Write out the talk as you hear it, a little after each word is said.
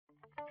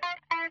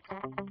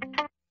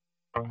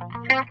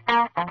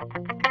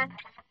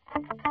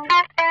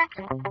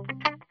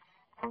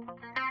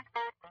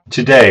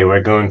Today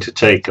we're going to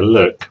take a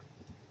look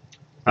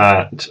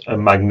at a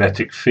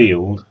magnetic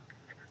field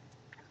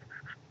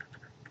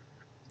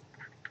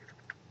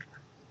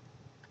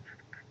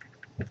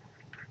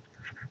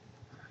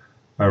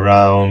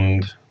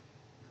around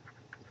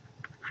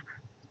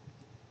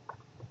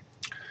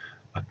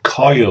a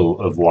coil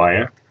of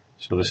wire.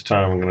 So this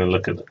time I'm going to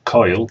look at the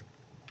coil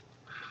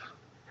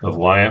of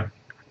wire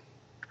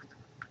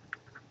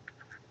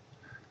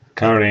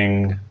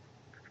carrying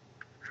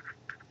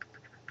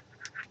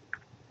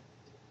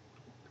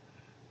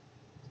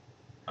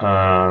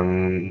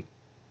an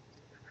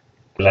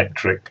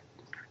electric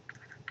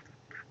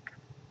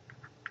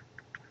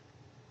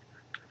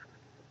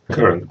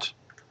current.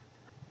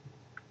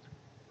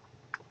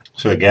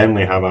 So again,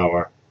 we have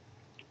our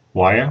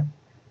wire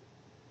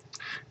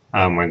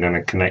and we're going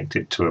to connect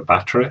it to a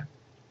battery.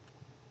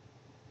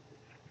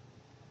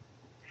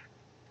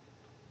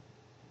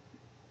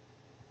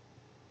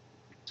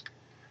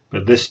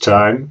 But this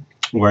time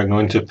we're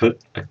going to put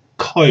a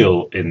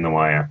coil in the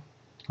wire,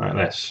 like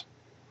this.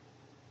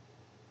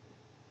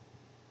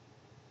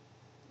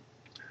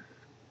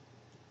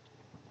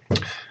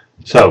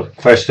 So,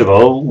 first of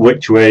all,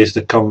 which way is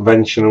the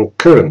conventional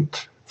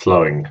current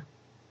flowing?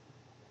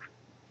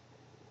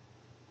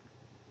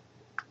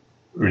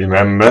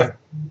 Remember,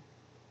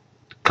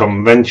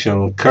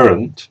 conventional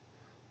current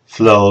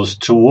flows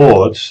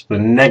towards the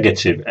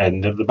negative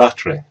end of the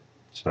battery.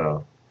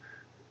 So,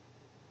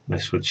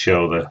 this would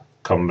show the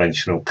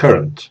conventional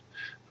current.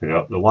 We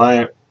got the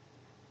wire,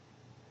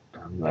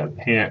 and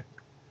then here,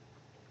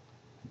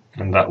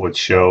 and that would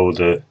show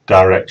the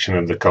direction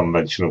of the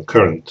conventional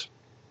current.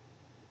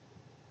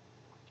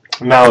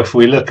 Now if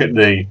we look at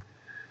the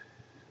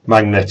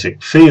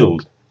magnetic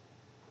field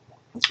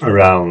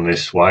around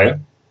this wire,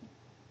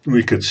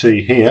 we could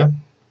see here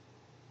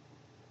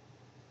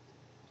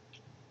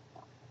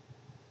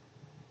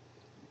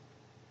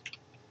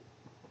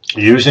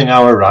using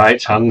our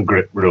right hand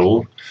grip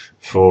rule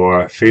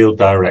for field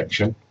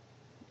direction,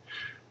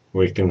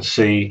 we can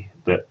see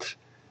that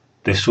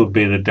this would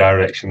be the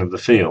direction of the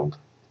field.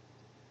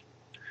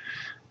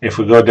 If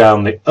we go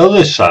down the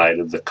other side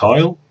of the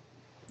coil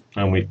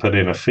and we put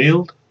in a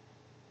field,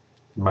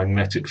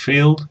 magnetic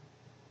field,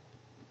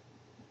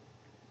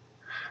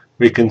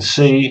 we can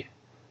see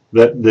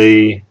that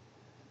the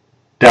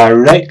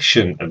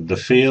direction of the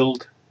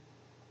field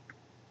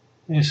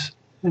is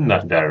in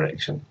that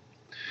direction.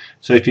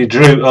 So if you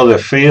drew other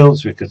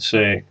fields, we could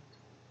say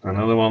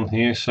another one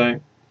here, say,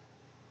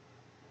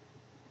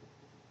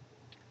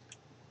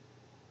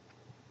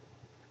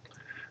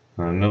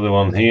 another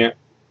one here,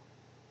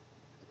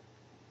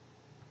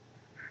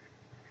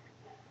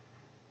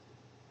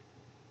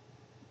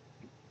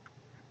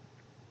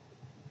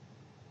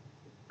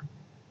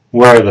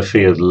 where the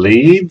field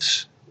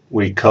leaves,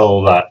 we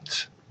call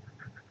that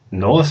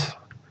north,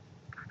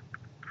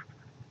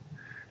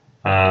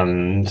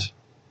 and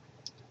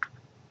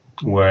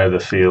where the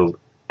field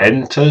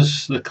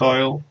enters the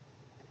coil,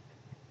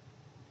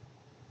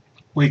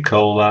 we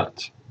call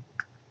that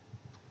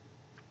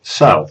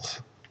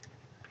south,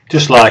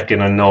 just like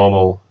in a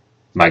normal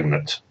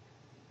magnet.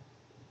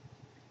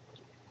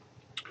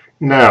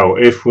 Now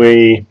if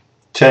we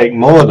take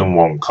more than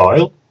one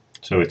coil,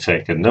 so we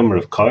take a number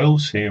of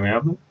coils, here we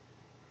have them,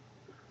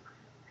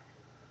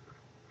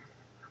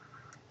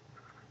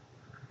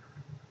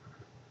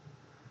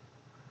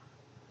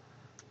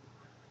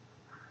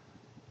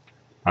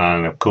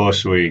 and of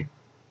course we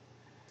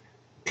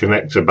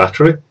connect a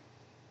battery.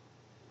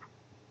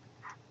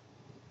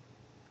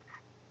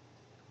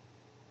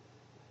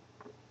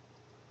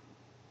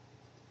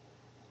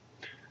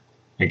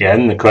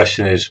 Again, the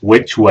question is,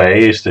 which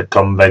way is the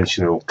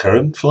conventional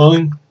current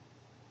flowing?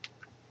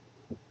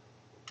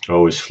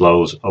 Always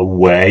flows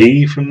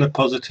away from the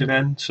positive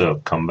end, so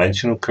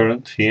conventional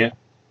current here.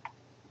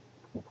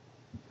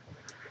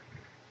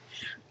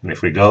 And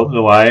if we go up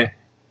the wire,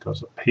 it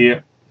goes up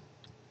here,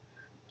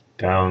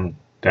 down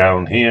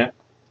here,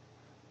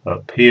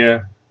 up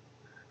here,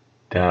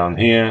 down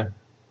here,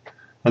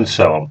 and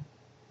so on.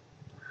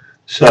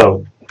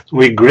 So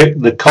we grip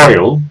the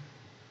coil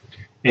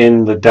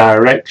in the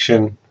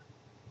direction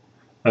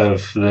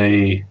of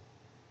the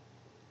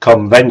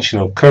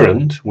conventional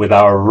current with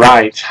our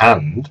right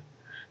hand.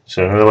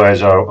 So in other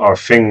words, our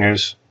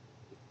fingers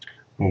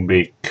will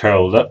be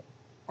curled up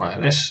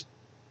like this,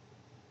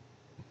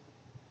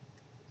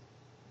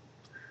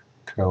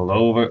 curled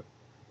over,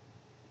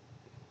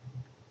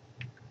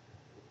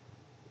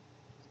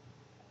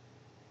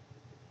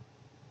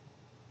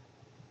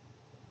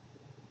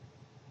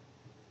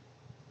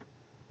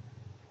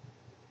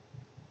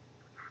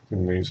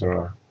 and these are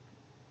our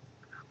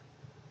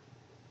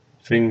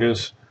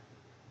fingers,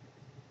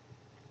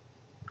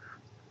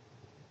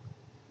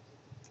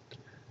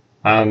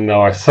 and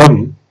our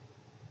thumb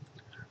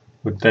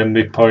would then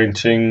be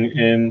pointing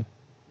in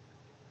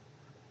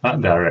that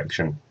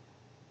direction,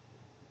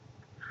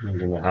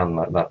 using the hand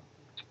like that.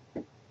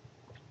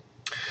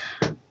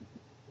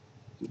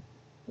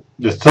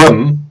 the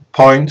thumb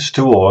points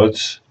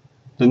towards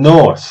the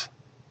north.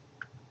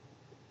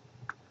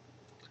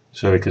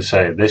 So we could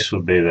say this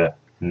would be the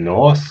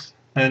north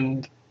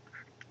end,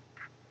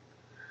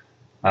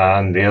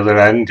 and the other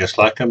end, just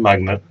like a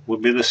magnet,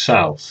 would be the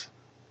south.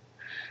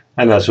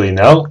 And as we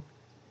know,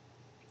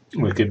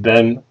 we could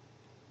then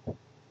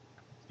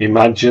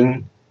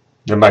imagine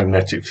the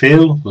magnetic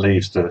field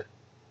leaves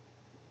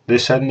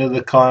this end of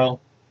the coil,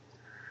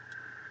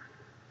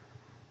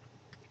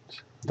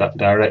 that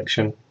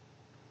direction,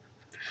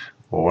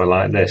 or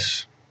like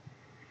this.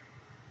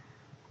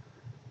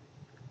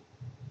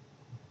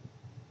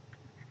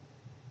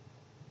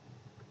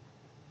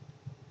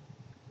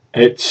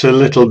 It's a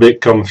little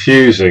bit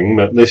confusing,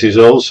 but this is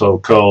also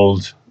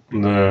called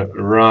the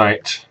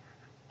right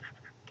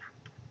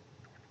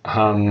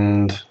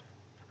hand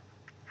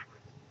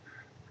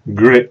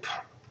grip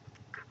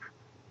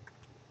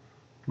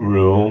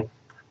rule,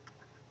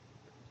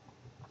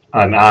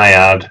 and I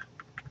add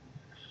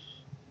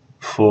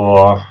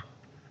for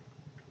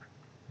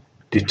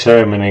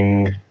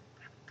determining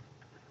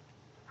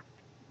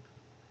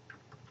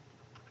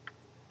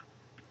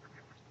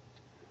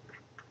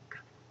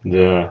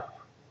the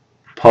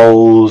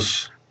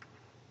poles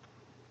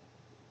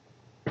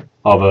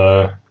of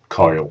a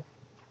coil.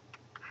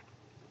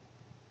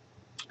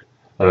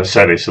 As I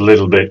said, it's a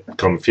little bit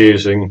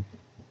confusing,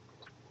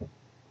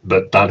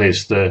 but that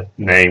is the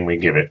name we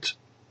give it.